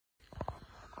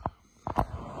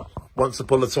Once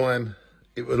upon a time,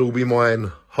 it would all be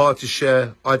mine. Hard to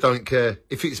share, I don't care.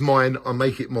 If it's mine, I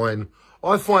make it mine.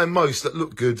 I find most that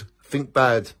look good think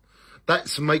bad.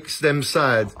 That makes them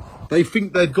sad. They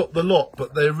think they've got the lot,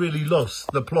 but they're really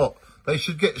lost the plot. They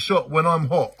should get shot when I'm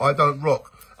hot, I don't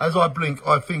rock. As I blink,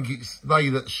 I think it's they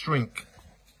that shrink.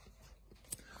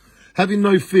 Having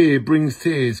no fear brings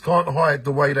tears, can't hide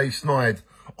the way they snide.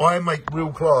 I make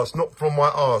real class, not from my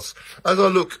arse. As I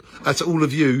look at all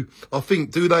of you, I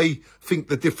think, do they think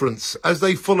the difference? As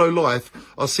they follow life,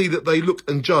 I see that they look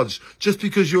and judge. Just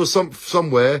because you're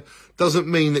somewhere doesn't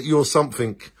mean that you're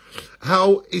something.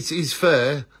 How it is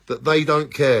fair that they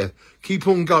don't care. Keep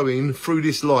on going through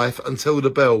this life until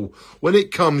the bell. When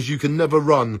it comes, you can never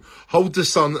run. Hold the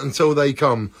sun until they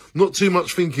come. Not too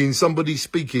much thinking, somebody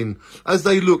speaking. As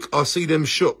they look, I see them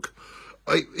shook.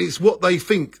 It's what they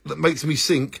think that makes me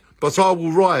sink, but I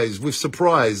will rise with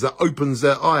surprise that opens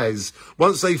their eyes.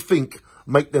 Once they think,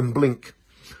 make them blink.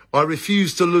 I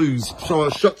refuse to lose, so I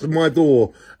shut my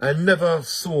door and never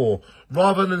saw.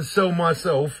 Rather than sell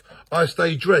myself, I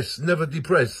stay dressed, never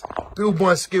depressed. Build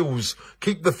my skills,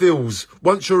 keep the feels.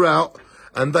 Once you're out,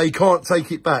 and they can't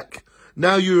take it back.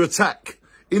 Now you attack.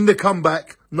 In the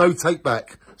comeback, no take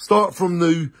back. Start from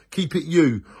new, keep it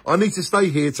you. I need to stay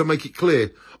here to make it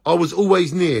clear. I was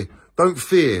always near, don't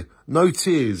fear, no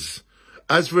tears.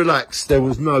 As relaxed, there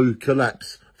was no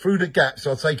collapse. Through the gaps,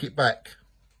 I'll take it back.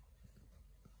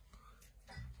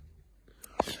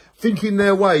 Thinking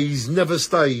their ways never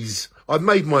stays. I've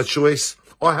made my choice,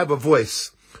 I have a voice.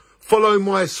 Follow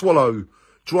my swallow,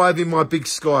 driving my big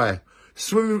sky.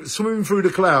 Swimming through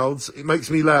the clouds, it makes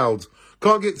me loud.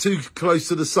 Can't get too close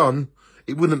to the sun,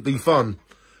 it wouldn't be fun.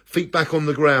 Feet back on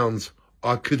the ground,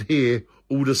 I could hear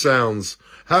all the sounds.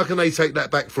 How can they take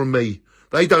that back from me?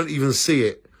 They don't even see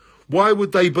it. Why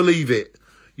would they believe it?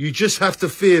 You just have to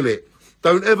feel it.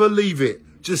 Don't ever leave it.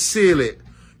 Just seal it.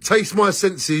 Taste my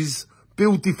senses.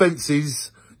 Build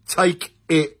defences. Take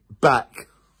it back.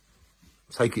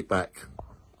 Take it back.